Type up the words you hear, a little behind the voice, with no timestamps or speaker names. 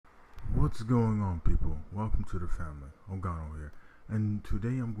What's going on, people? Welcome to the family. Ogano here, and today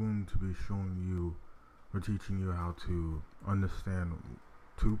I'm going to be showing you or teaching you how to understand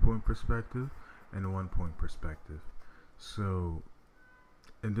 2-point perspective and 1-point perspective. So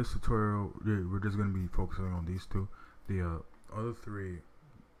in this tutorial, we're just going to be focusing on these two. The other three,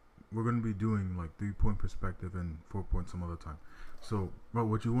 we're going to be doing like 3-point perspective and 4-point some other time. So, but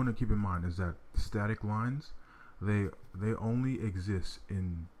what you want to keep in mind is that static lines, they only exist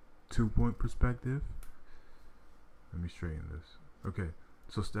in 2-point perspective. Let me straighten this. Okay,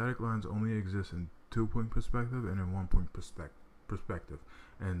 so static lines only exist in 2-point perspective and in 1-point perspective.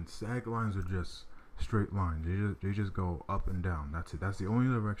 And static lines are just straight lines. They just go up and down. That's it. That's the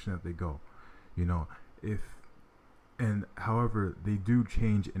only direction that they go. You know, however, they do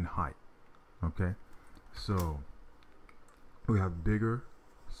change in height. Okay, so we have bigger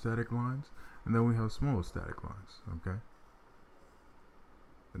static lines, and then we have smaller static lines. Okay.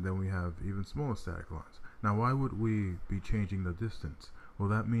 And then we have even smaller static lines. Now, why would we be changing the distance? Well,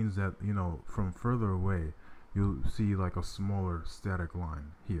 that means that, you know, from further away, you'll see like a smaller static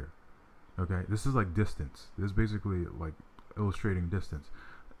line here. Okay, this is like distance. This is basically like illustrating distance.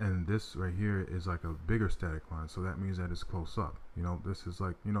 And this right here is like a bigger static line, so that means that it's close up. You know, this is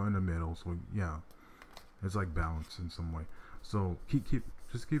like, you know, in the middle, so yeah, it's like balanced in some way. So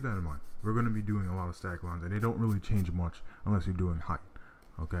just keep that in mind. We're going to be doing a lot of static lines, and they don't really change much unless you're doing height.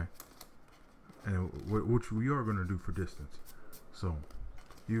 Okay, and which we are going to do for distance. So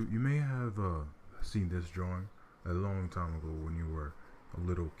you may have seen this drawing a long time ago when you were a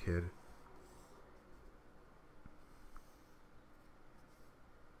little kid.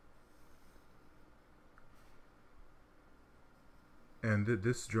 And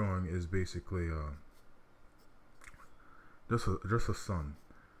this drawing is basically just a sun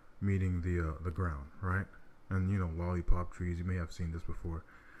meeting the ground, right? And you know, lollipop trees. You may have seen this before.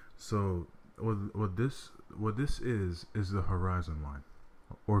 So what this is the horizon line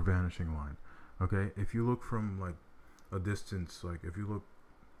or vanishing line. Okay, if you look from like a distance, like if you look,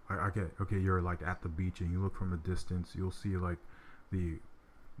 I get, okay, you're like at the beach and you look from a distance, you'll see like the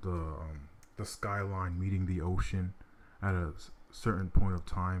skyline meeting the ocean at a certain point of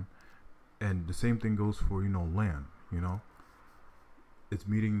time, and the same thing goes for, you know, land. You know, it's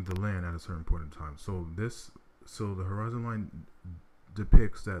meeting the land at a certain point in time. So the horizon line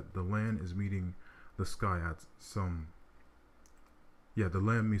depicts that the land is meeting the sky at some, the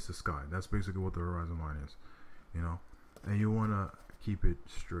land meets the sky. That's basically what the horizon line is, you know, and you want to keep it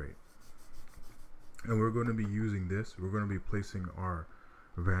straight. And we're going to be using this. We're going to be placing our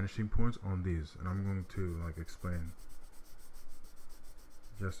vanishing points on these, and I'm going to like explain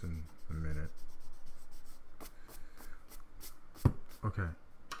just in a minute. Okay,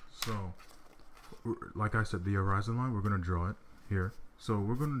 so like I said, the horizon line, we're going to draw it here. So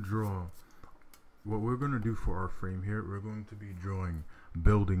we're going to draw, what we're going to do for our frame here, we're going to be drawing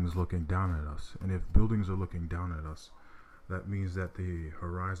buildings looking down at us. And if buildings are looking down at us, that means that the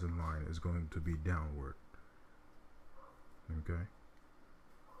horizon line is going to be downward. Okay,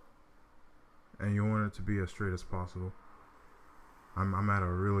 and you want it to be as straight as possible. I'm at a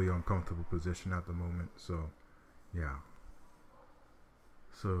really uncomfortable position at the moment, so yeah.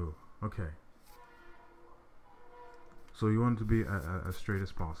 So okay, so you want it to be as straight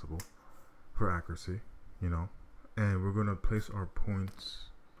as possible for accuracy, you know. And we're going to place our points.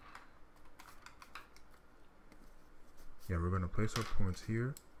 Yeah, we're going to place our points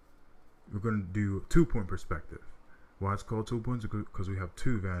here. We're going to do 2-point perspective. Why it's called 2 points? Because we have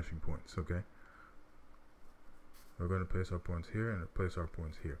 2 vanishing points, okay? We're going to place our points here and place our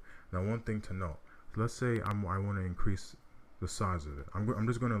points here. Now, one thing to note, let's say I want to increase the size of it. I'm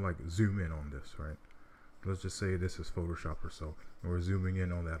just going to like zoom in on this, right? Let's just say this is Photoshop or so, and we're zooming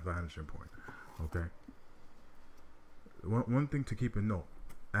in on that vanishing point. Okay. One thing to keep in note,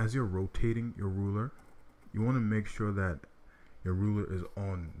 as you're rotating your ruler, you want to make sure that your ruler is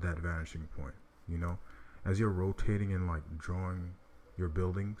on that vanishing point. You know, as you're rotating and like drawing your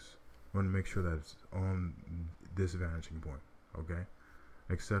buildings, you want to make sure that it's on this vanishing point. Okay,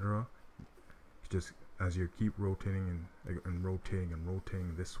 etc. Just as you keep rotating and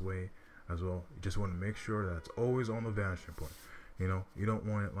rotating this way as well, you just want to make sure that it's always on the vanishing point. You know, you don't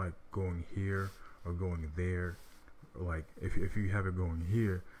want it like going here or going there. Like if you have it going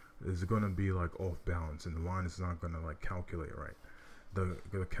here, it's going to be like off balance, and the line is not going to like calculate right.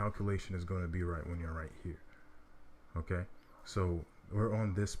 The calculation is going to be right when you're right here. Okay, so we're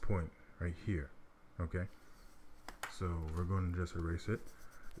on this point right here. Okay, so we're going to just erase it.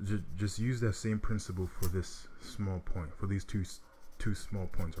 Just use that same principle for this small point, for these two small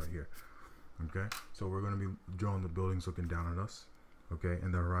points right here. Okay, so we're going to be drawing the buildings looking down at us. okay,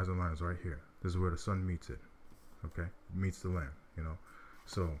 and the horizon line is right here. This is where the sun meets it, okay, meets the land, you know.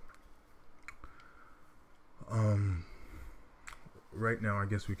 So right now I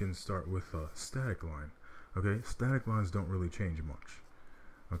guess we can start with a static line. Okay, static lines don't really change much.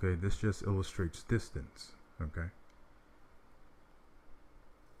 Okay, this just illustrates distance. Okay,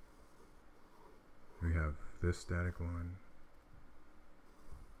 we have this static line.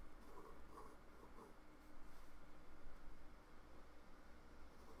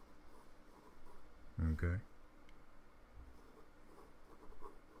 Okay.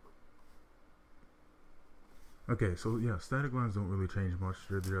 Okay, so yeah, static lines don't really change much.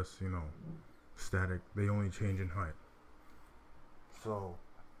 They're just, you know, static. They only change in height. So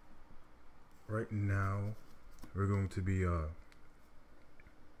right now we're going to be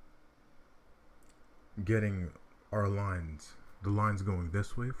getting our lines, the lines going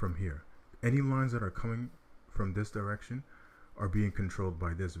this way from here. Any lines that are coming from this direction are being controlled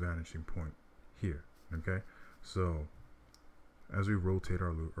by this vanishing point here. Okay, so as we rotate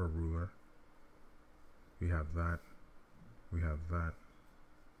our ruler, we have that, we have that.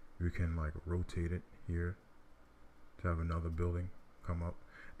 We can like rotate it here to have another building come up.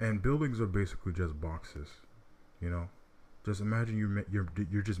 And buildings are basically just boxes, you know. Just imagine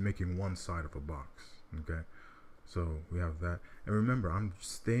you're just making one side of a box. Okay, so we have that, and remember, I'm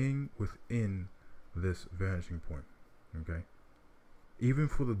staying within this vanishing point. Okay, even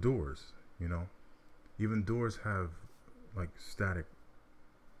for the doors, you know, even doors have like static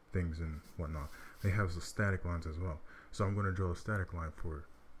things and whatnot. They have the static lines as well. So I'm going to draw a static line for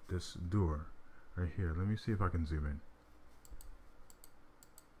this door right here. Let me see if I can zoom in.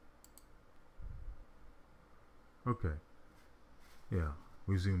 Okay, yeah,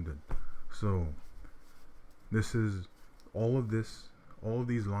 we zoomed in. So this is all of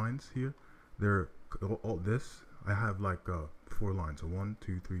these lines here. They're all this. I have like 4 lines. So 1,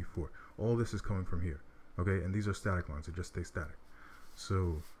 2, 3, 4. All this is coming from here. Okay, and these are static lines. They just stay static.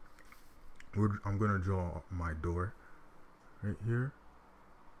 So I'm gonna draw my door right here.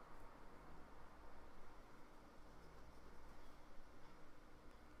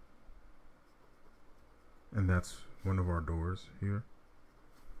 And that's one of our doors here.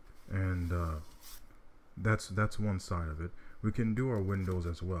 And that's one side of it. We can do our windows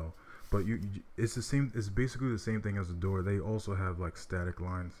as well, but it's the same. It's basically the same thing as the door. They also have like static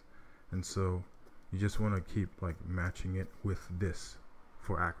lines, and so you just want to keep like matching it with this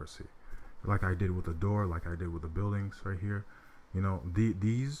for accuracy, like I did with the door, like I did with the buildings right here. You know,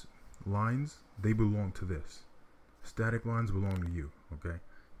 these lines, they belong to this. Static lines belong to you. Okay,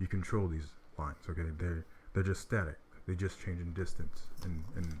 you control these lines. Okay, they're just static. They just change in distance and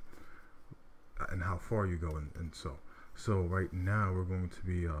how far you go, and so right now we're going to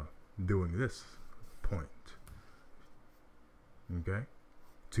be doing this point, okay,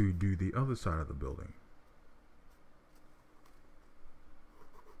 to do the other side of the building.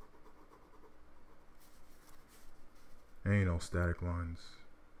 And you know, static lines,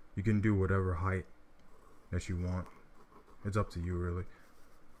 you can do whatever height that you want. It's up to you, really.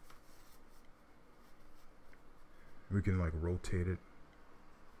 We can like rotate it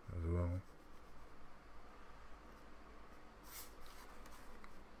as well.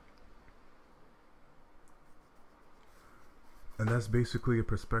 And that's basically a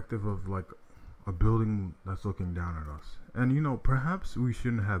perspective of like a building that's looking down at us. And you know, perhaps we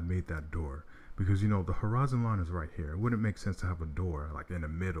shouldn't have made that door, because you know the horizon line is right here. It wouldn't make sense to have a door like in the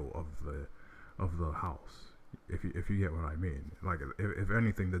middle of the house. If you get what I mean. Like if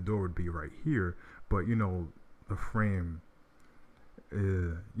anything, the door would be right here, but you know, the frame,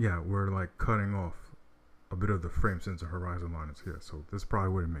 yeah, we're like cutting off a bit of the frame since the horizon line is here. So this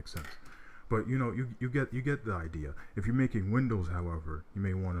probably wouldn't make sense. But you know, you get the idea. If you're making windows, however, you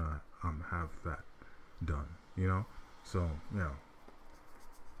may want to have that done. You know, so yeah.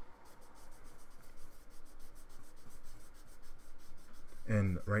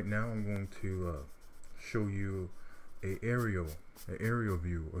 And right now, I'm going to show you an aerial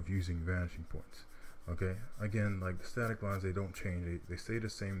view of using vanishing points. Okay. Again, like the static lines, they don't change. They stay the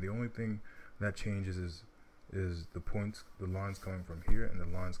same. The only thing that changes is the points, the lines coming from here and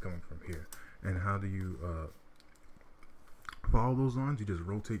the lines coming from here. And how do you follow those lines? You just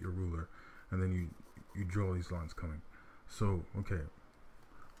rotate your ruler, and then you draw these lines coming. So okay,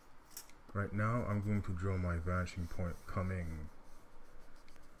 right now I'm going to draw my vanishing point coming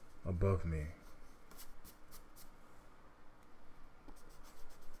above me.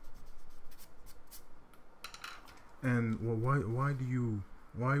 And well,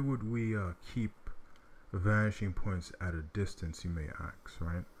 why would we keep vanishing points at a distance, you may ask,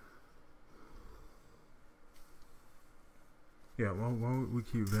 right? Yeah, well, why would we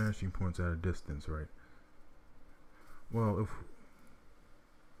keep vanishing points at a distance, right? Well,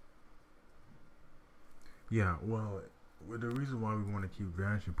 the reason why we want to keep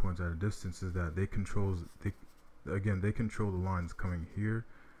vanishing points at a distance is that they control the lines coming here,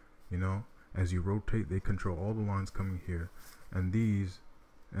 you know, as you rotate, they control all the lines coming here, and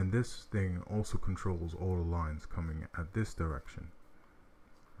this thing also controls all the lines coming at this direction,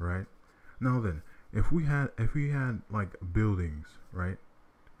 right? Now then, if we had like buildings, right,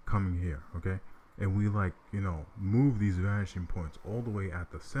 coming here, okay, and we like, you know, move these vanishing points all the way at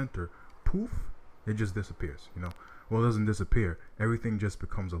the center, poof, it just disappears, you know. Well, it doesn't disappear, everything just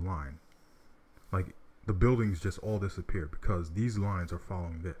becomes a line. Like the buildings just all disappear because these lines are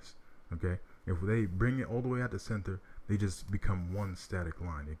following this, okay. If they bring it all the way at the center, they just become one static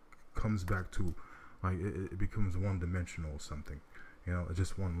line. It comes back to like it becomes one dimensional or something, you know. It's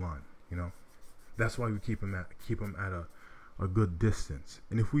just one line, you know. That's why we keep them at a good distance.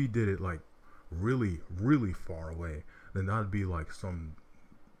 And if we did it like really far away, then that'd be like some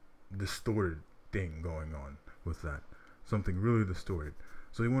distorted thing going on with that, something really distorted.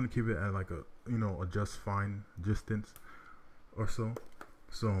 So you want to keep it at like a, you know, a just fine distance or so.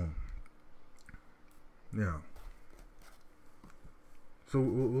 So yeah, so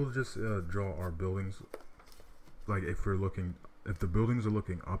we'll just draw our buildings. Like if the buildings are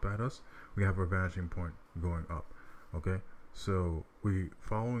looking up at us, we have our vanishing point going up, okay. So we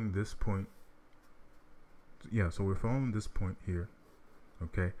following this point, yeah, so we're following this point here,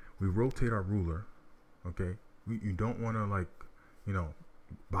 okay. We rotate our ruler, okay. You don't want to, like, you know,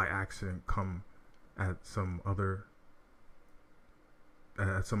 by accident come at some other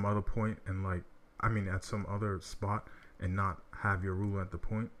point and like, I mean at some other spot and not have your ruler at the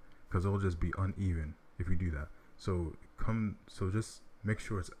point, because it'll just be uneven if you do that. So just make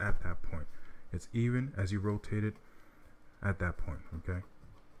sure it's at that point. It's even as you rotate it at that point, okay?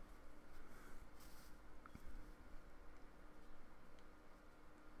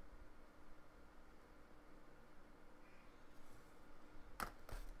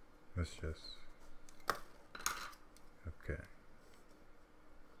 Let's just, okay.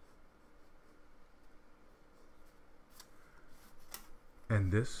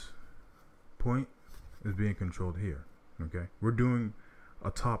 And this point is being controlled here, okay? We're doing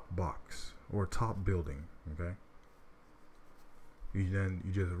a top box or top building, okay? You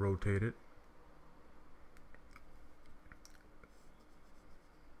just rotate it.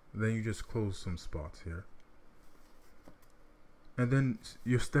 Then you just close some spots here. And then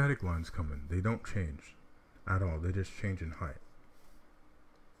your static lines come in. They don't change at all. They just change in height.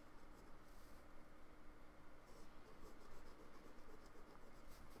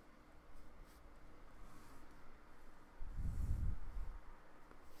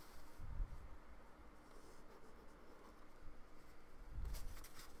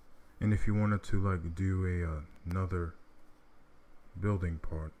 And if you wanted to like do another building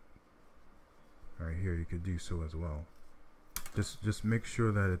part right here, you could do so as well. Just make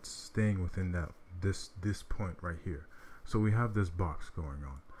sure that it's staying within that this point right here. So we have this box going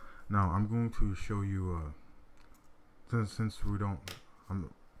on. Now I'm going to show you since we're not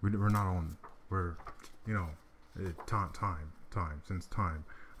on, we're, you know, time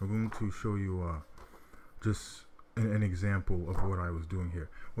I'm going to show you just an example of what I was doing here.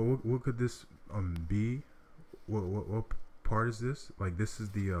 Well, what could this be? What part is this? Like, this is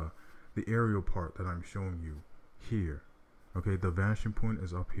the aerial part that I'm showing you here. Okay, the vanishing point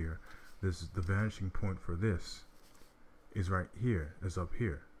is up here. This is the vanishing point for this is right here, is up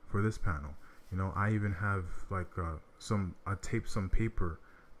here for this panel. You know, I even have like I taped some paper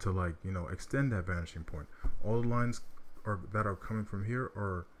to, like, you know, extend that vanishing point. All the lines that are coming from here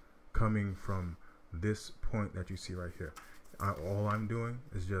are coming from this point that you see right here. All I'm doing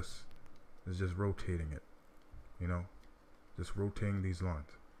is just rotating it, you know, just rotating these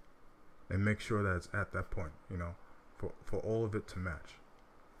lines and make sure that it's at that point, you know, for all of it to match.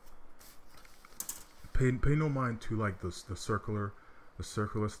 Pay no mind to like the circular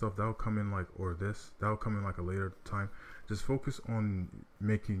stuff that'll come in, like, or that'll come in like a later time. Just focus on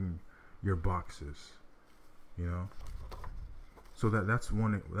making your boxes, you know. So that's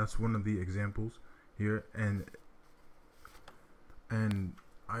one of the examples here, and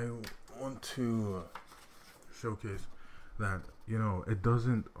I want to showcase that, you know, it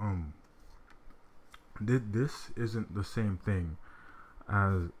doesn't this isn't the same thing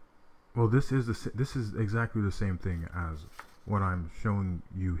as, well, this is exactly the same thing as what I'm showing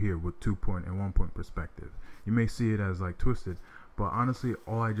you here with 2-point and 1-point perspective. You may see it as like twisted, but honestly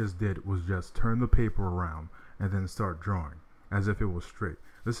all I just did was just turn the paper around and then start drawing as if it was straight.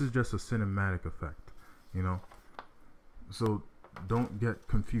 This is just a cinematic effect, you know. So don't get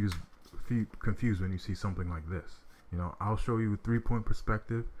confused when you see something like this. You know, I'll show you a 3-point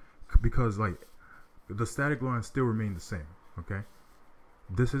perspective, because like the static lines still remain the same. Okay,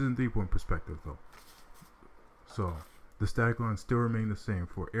 this isn't 3-point perspective though, so the static lines still remain the same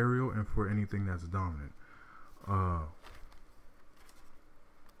for aerial and for anything that's dominant.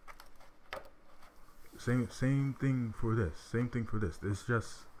 Same thing for this. Same thing for this. It's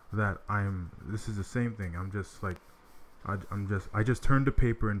just that this is the same thing. I'm just like, I just turned the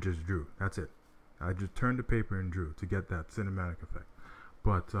paper and just drew. That's it. I just turned the paper and drew to get that cinematic effect.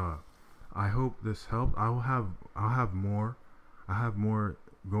 But I hope this helped. I'll have more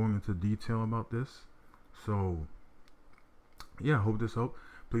going into detail about this. So yeah, I hope this helped.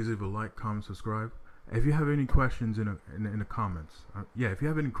 Please leave a like, comment, subscribe. If you have any questions in the comments, if you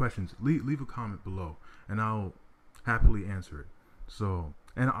have any questions, leave a comment below, and I'll happily answer it. So,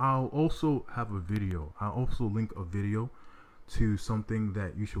 and I'll also have a video. I'll also link a video to something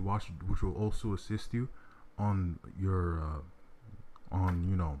that you should watch, which will also assist you on your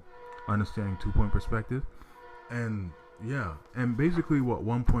understanding 2-point perspective. And yeah, and basically what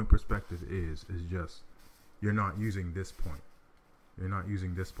 1-point perspective is just, you're not using this point. You're not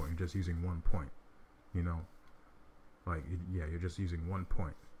using this point. You're just using 1 point. You know, like, yeah, you're just using 1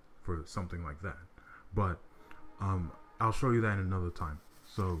 point for something like that. But I'll show you that in another time.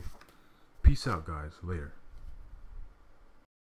 So peace out, guys. Later.